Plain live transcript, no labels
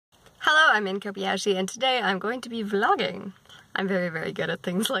Hello, I'm In Kobayashi, and today I'm going to be vlogging. I'm very, very good at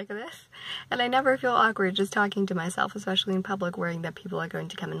things like this, and I never feel awkward just talking to myself, especially in public, worrying that people are going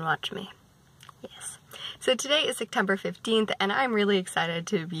to come and watch me. Yes. So today is September 15th, and I'm really excited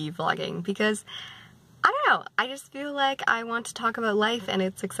to be vlogging because, I don't know, I just feel like I want to talk about life, and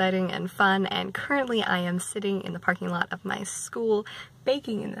it's exciting and fun, and currently I am sitting in the parking lot of my school,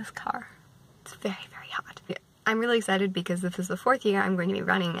 baking in this car. It's very, very hot. I'm really excited because this is the 4th year I'm going to be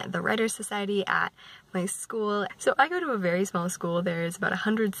running the Writers' Society at my school. So I go to a very small school. There's about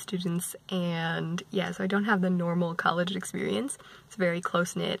 100 students, and yeah, so I don't have the normal college experience. It's very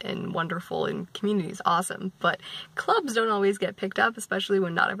close-knit and wonderful, and community is awesome, but clubs don't always get picked up, especially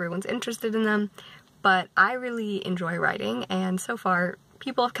when not everyone's interested in them. But I really enjoy writing, and so far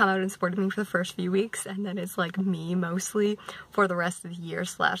people have come out and supported me for the first few weeks, and then it's like me mostly for the rest of the year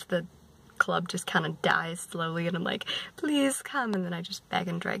 / the club just kind of dies slowly, and I'm like, please come, and then I just beg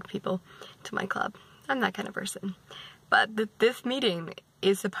and drag people to my club. I'm that kind of person. But this meeting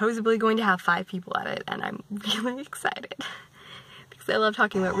is supposedly going to have 5 people at it, and I'm really excited because I love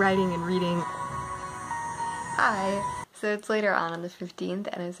talking about writing and reading. Hi! So it's later on the 15th,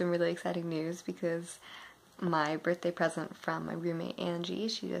 and it's some really exciting news because my birthday present from my roommate Angie,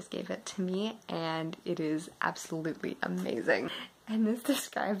 she just gave it to me, and it is absolutely amazing. And this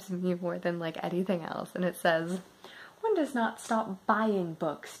describes me more than like anything else, and it says, "One does not stop buying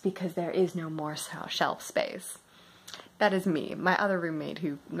books because there is no more shelf space." That is me. My other roommate,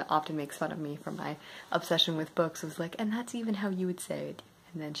 who often makes fun of me for my obsession with books, was like, "And that's even how you would say it."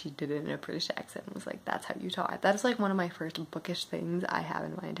 And then she did it in a British accent and was like, "That's how you talk." That is like one of my first bookish things I have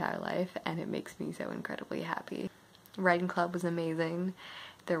in my entire life, and it makes me so incredibly happy. Writing club was amazing.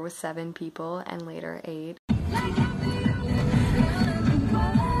 There was 7 people, and later 8.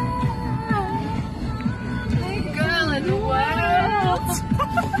 Girl in the world!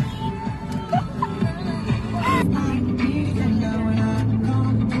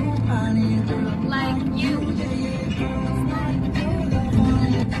 Like you.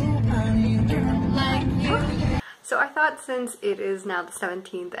 Like you. So I thought, since it is now the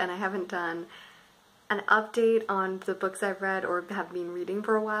 17th and I haven't done an update on the books I've read or have been reading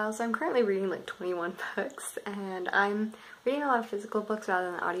for a while, so I'm currently reading like 21 books, and I'm reading a lot of physical books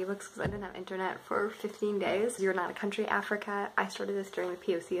rather than audiobooks because I didn't have internet for 15 days. You're Not a Country, Africa. I started this during the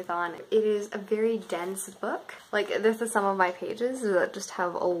POC-a-thon. It is a very dense book. Like, this is some of my pages that just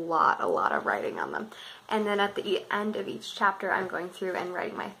have a lot of writing on them. And then at the end of each chapter, I'm going through and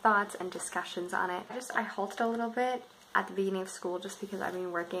writing my thoughts and discussions on it. I halted a little bit at the beginning of school just because I've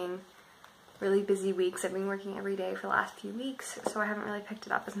been working really busy weeks. I've been working every day for the last few weeks, so I haven't really picked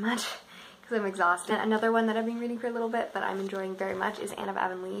it up as much because I'm exhausted. And another one that I've been reading for a little bit that I'm enjoying very much is Anne of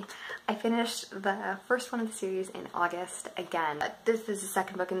Avonlea. I finished the first one of the series in August again. This is the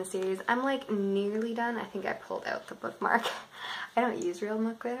second book in the series. I'm like nearly done. I think I pulled out the bookmark. I don't use real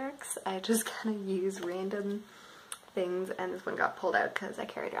bookmarks. I just kind of use random things, and this one got pulled out because I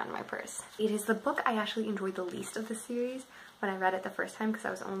carried it around in my purse. It is the book I actually enjoyed the least of the series when I read it the first time because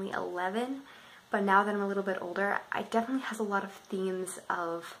I was only 11, but now that I'm a little bit older, it definitely has a lot of themes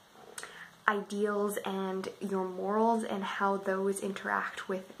of ideals and your morals and how those interact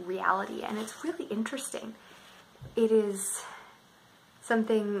with reality, and it's really interesting. It is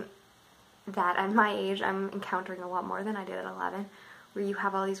something that at my age I'm encountering a lot more than I did at 11, where you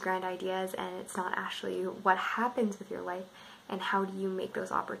have all these grand ideas and it's not actually what happens with your life and how do you make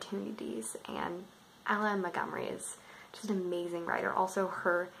those opportunities. And L.M. Montgomery is just an amazing writer. Also,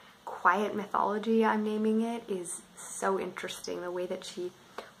 her quiet mythology, I'm naming it, is so interesting. The way that she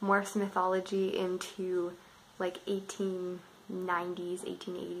morphs mythology into like 1890s,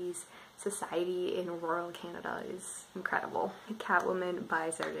 1880s society in rural Canada is incredible. Catwoman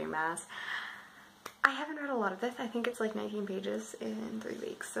by Sarah J. Maas. I haven't read a lot of this. I think it's like 19 pages in 3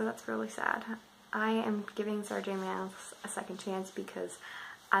 weeks, so that's really sad. I am giving Sarah J. Maas a second chance because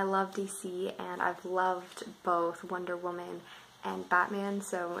I love DC, and I've loved both Wonder Woman and Batman,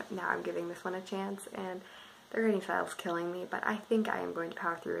 so now I'm giving this one a chance, and the writing style's killing me, but I think I am going to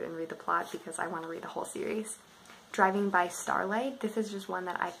power through it and read the plot because I want to read the whole series. Driving by Starlight, this is just one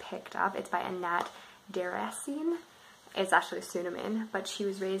that I picked up. It's by Anat Derasin. It's actually a pseudonym, but she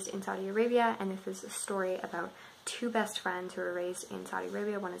was raised in Saudi Arabia, and this is a story about 2 best friends who were raised in Saudi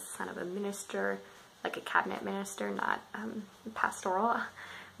Arabia. One is the son of a minister, like a cabinet minister, not pastoral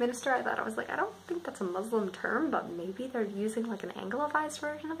minister. I thought, I was like, I don't think that's a Muslim term, but maybe they're using like an anglicized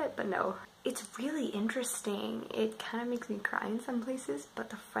version of it, but no. It's really interesting. It kind of makes me cry in some places, but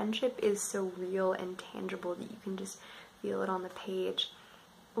the friendship is so real and tangible that you can just feel it on the page.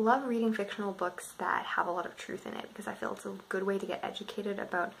 love reading fictional books that have a lot of truth in it because I feel it's a good way to get educated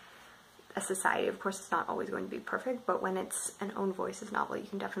about a society. Of course, it's not always going to be perfect, but when it's an own voices novel, you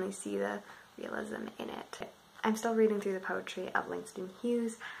can definitely see the realism in it. I'm still reading through the poetry of Langston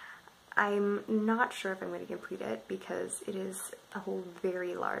Hughes. I'm not sure if I'm going to complete it because it is a whole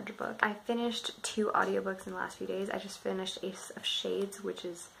very large book. I finished 2 audiobooks in the last few days. I just finished Ace of Shades, which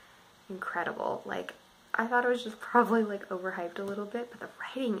is incredible. Like, I thought it was just probably like overhyped a little bit, but the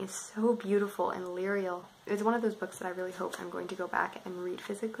writing is so beautiful and lyrical. It's one of those books that I really hope I'm going to go back and read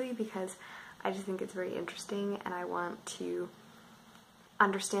physically because I just think it's very interesting and I want to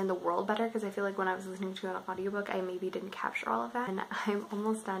understand the world better, because I feel like when I was listening to an audiobook I maybe didn't capture all of that. And I'm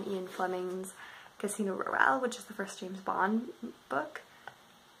almost done Ian Fleming's Casino Royale, which is the first James Bond book,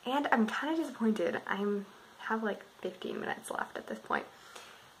 and I'm kind of disappointed. I have like 15 minutes left at this point,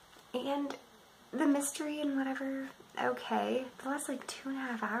 and the mystery and whatever, okay. The last like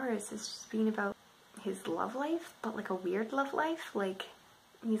 2.5 hours is just being about his love life, but like a weird love life. Like,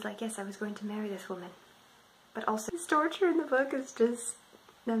 he's like, yes, I was going to marry this woman, but also his torture in the book is just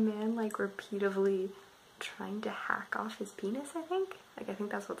the man like repeatedly trying to hack off his penis, I think. Like, I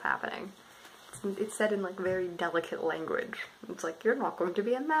think that's what's happening. It's said in like very delicate language. It's like, you're not going to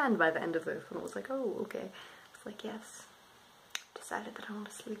be a man by the end of this. And I was like, oh, okay. It's like, yes. Decided that I want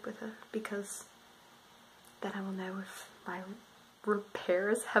to sleep with her because then I will know if my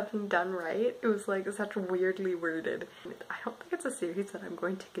repairs have been done right. It was like such weirdly worded. I don't think it's a series that I'm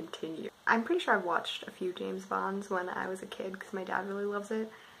going to continue. I'm pretty sure I've watched a few James Bonds when I was a kid because my dad really loves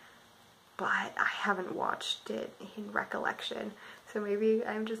it, but I haven't watched it in recollection. So maybe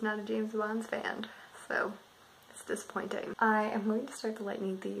I'm just not a James Bonds fan. So it's disappointing. I am going to start The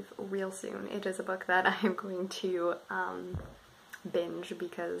Lightning Thief real soon. It is a book that I am going to binge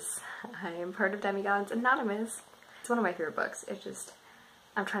because I am part of Demigods Anonymous. It's one of my favorite books. It's just,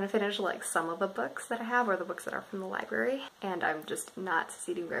 I'm trying to finish like some of the books that I have, or the books that are from the library, and I'm just not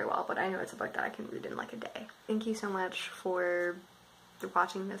succeeding very well, but I know it's a book that I can read in like a day. Thank you so much for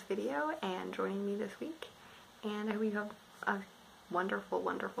watching this video and joining me this week, and I hope you have a wonderful,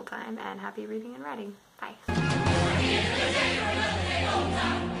 wonderful time, and happy reading and writing. Bye.